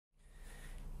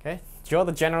Okay, draw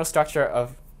the general structure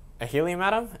of a helium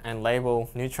atom and label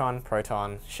neutron,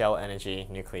 proton, shell energy,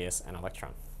 nucleus, and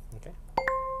electron. Okay.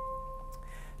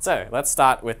 So let's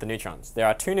start with the neutrons. There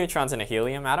are 2 neutrons in a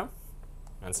helium atom,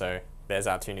 and so there's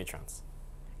our 2 neutrons.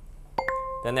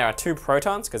 Then there are 2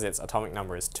 protons, because its atomic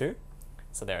number is 2,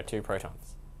 so there are 2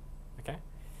 protons. Okay.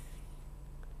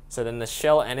 So then the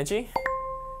shell energy,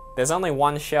 there's only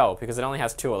 1 shell because it only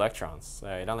has 2 electrons, so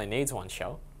it only needs 1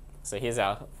 shell. So here's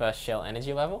our first shell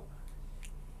energy level.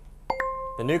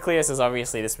 The nucleus is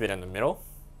obviously this bit in the middle,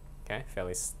 okay,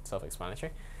 fairly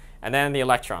self-explanatory. And then the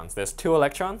electrons, there's 2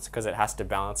 electrons because it has to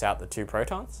balance out the 2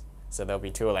 protons, so there'll be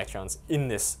 2 electrons in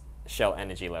this shell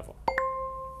energy level,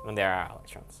 and there are our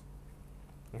electrons.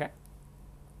 Okay,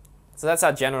 so that's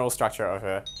our general structure of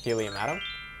a helium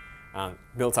atom,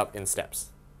 built up in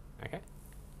steps. Okay.